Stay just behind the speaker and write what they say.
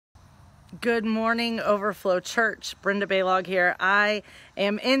Good morning, Overflow Church. Brenda Balogh here. I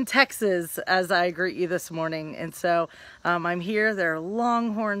am in Texas as I greet you this morning. And so I'm here. There are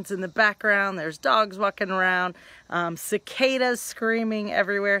longhorns in the background. There's dogs walking around, cicadas screaming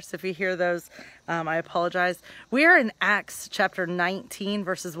everywhere. So if you hear those, I apologize. We are in Acts chapter 19,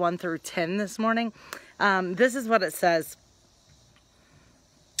 verses 1 through 10 this morning. This is what it says.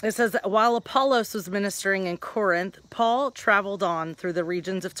 It says, while Apollos was ministering in Corinth, Paul traveled on through the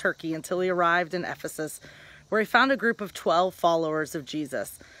regions of Turkey until he arrived in Ephesus, where he found a group of 12 followers of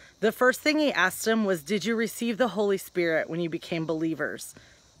Jesus. The first thing he asked them was, "Did you receive the Holy Spirit when you became believers?"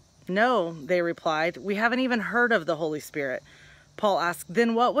 "No," they replied. "We haven't even heard of the Holy Spirit." Paul asked,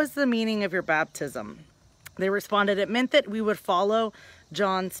 "Then what was the meaning of your baptism?" They responded, "It meant that we would follow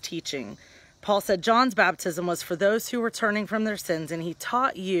John's teaching." Paul said John's baptism was for those who were turning from their sins, and he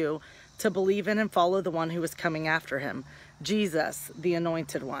taught you to believe in and follow the one who was coming after him, Jesus, the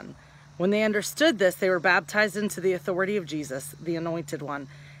Anointed One. When they understood this, they were baptized into the authority of Jesus, the Anointed One.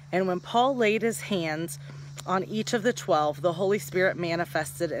 And when Paul laid his hands on each of the 12, the Holy Spirit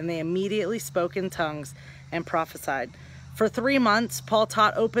manifested, and they immediately spoke in tongues and prophesied. For 3 months, Paul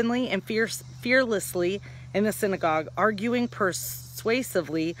taught openly and fearlessly in the synagogue, arguing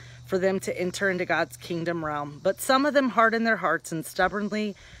persuasively for them to enter into God's kingdom realm. But some of them hardened their hearts and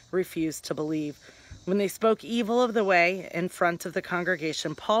stubbornly refused to believe. When they spoke evil of the way in front of the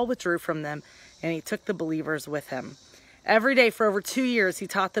congregation, Paul withdrew from them, and he took the believers with him. Every day for over 2 years, he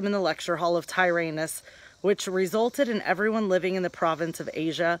taught them in the lecture hall of Tyrannus, which resulted in everyone living in the province of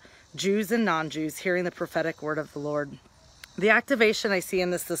Asia, Jews and non-Jews, hearing the prophetic word of the Lord. The activation I see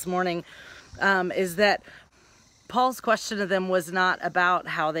in this morning is that Paul's question to them was not about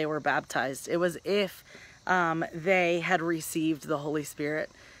how they were baptized. It was if they had received the Holy Spirit.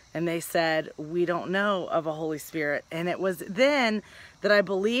 And they said, "We don't know of a Holy Spirit." And it was then that I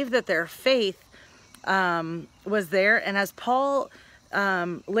believe that their faith was there. And as Paul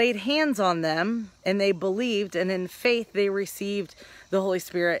laid hands on them and they believed, and in faith they received the Holy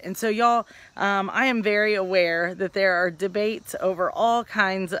Spirit. And so y'all, I am very aware that there are debates over all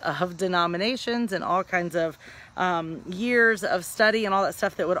kinds of denominations and all kinds of years of study and all that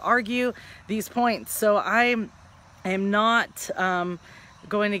stuff that would argue these points. So I am not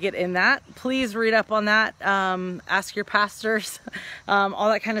going to get in that. Please read up on that. Ask your pastors, all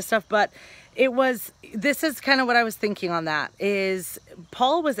that kind of stuff. But this is kind of what I was thinking on that, is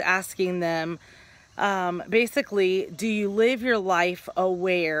Paul was asking them, basically, do you live your life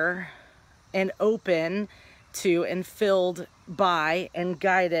aware and open to and filled by and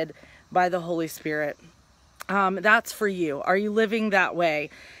guided by the Holy Spirit? That's for you. Are you living that way?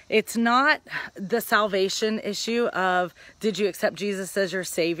 It's not the salvation issue of, did you accept Jesus as your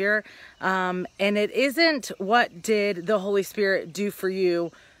Savior? And it isn't what did the Holy Spirit do for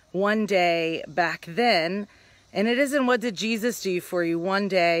you one day back then. And it isn't what did Jesus do for you one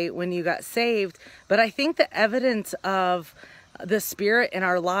day when you got saved. But I think the evidence of the Spirit in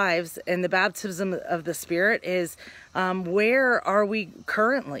our lives and the baptism of the Spirit is, where are we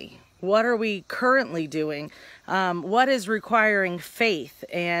currently? What are we currently doing? What is requiring faith?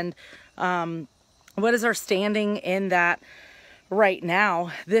 And what is our standing in that right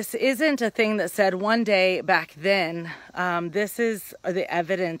now? This isn't a thing that said one day back then. This is the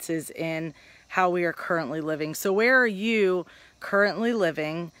evidence is in how we are currently living. So where are you currently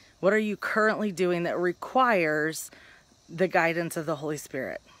living? What are you currently doing that requires the guidance of the Holy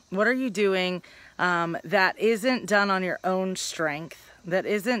Spirit? What are you doing that isn't done on your own strength? That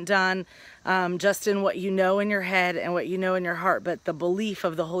isn't done just in what you know in your head and what you know in your heart, but the belief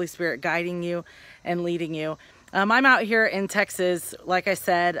of the Holy Spirit guiding you and leading you. I'm out here in Texas. Like I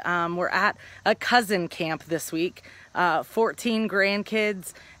said, we're at a cousin camp this week, 14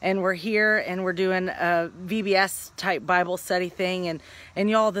 grandkids, and we're here and we're doing a VBS type Bible study thing. And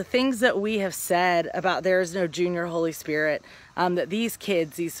y'all, the things that we have said about there is no junior Holy Spirit, that these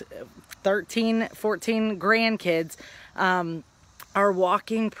kids, these 13, 14 grandkids, are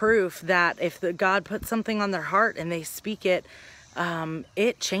walking proof that if God puts something on their heart and they speak it,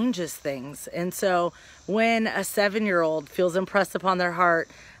 it changes things. And so when a 7-year-old feels impressed upon their heart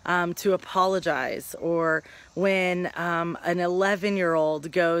to apologize, or when an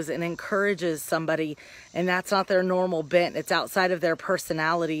 11-year-old goes and encourages somebody and that's not their normal bent, it's outside of their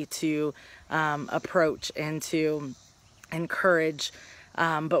personality to approach and to encourage,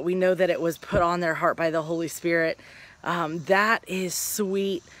 but we know that it was put on their heart by the Holy Spirit. That is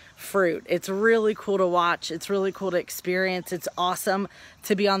sweet fruit. It's really cool to watch. It's really cool to experience. It's awesome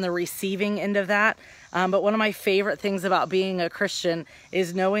to be on the receiving end of that. But one of my favorite things about being a Christian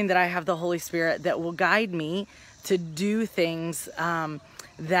is knowing that I have the Holy Spirit that will guide me to do things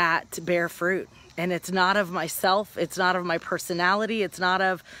that bear fruit. And it's not of myself, it's not of my personality, it's not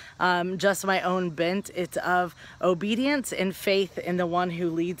of just my own bent, it's of obedience and faith in the one who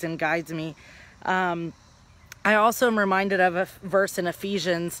leads and guides me. I also am reminded of a verse in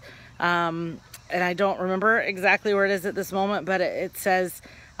Ephesians, and I don't remember exactly where it is at this moment, but it says,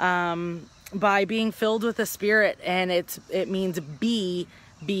 by being filled with the Spirit, and it means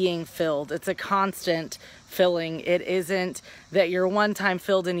being filled. It's a constant filling. It isn't that you're one time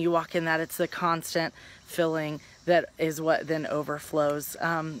filled and you walk in that. It's the constant filling that is what then overflows.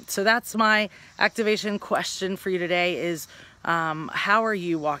 So that's my activation question for you today is, how are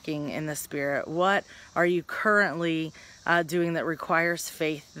you walking in the Spirit? What are you currently doing that requires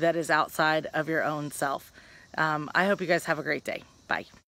faith that is outside of your own self? I hope you guys have a great day. Bye.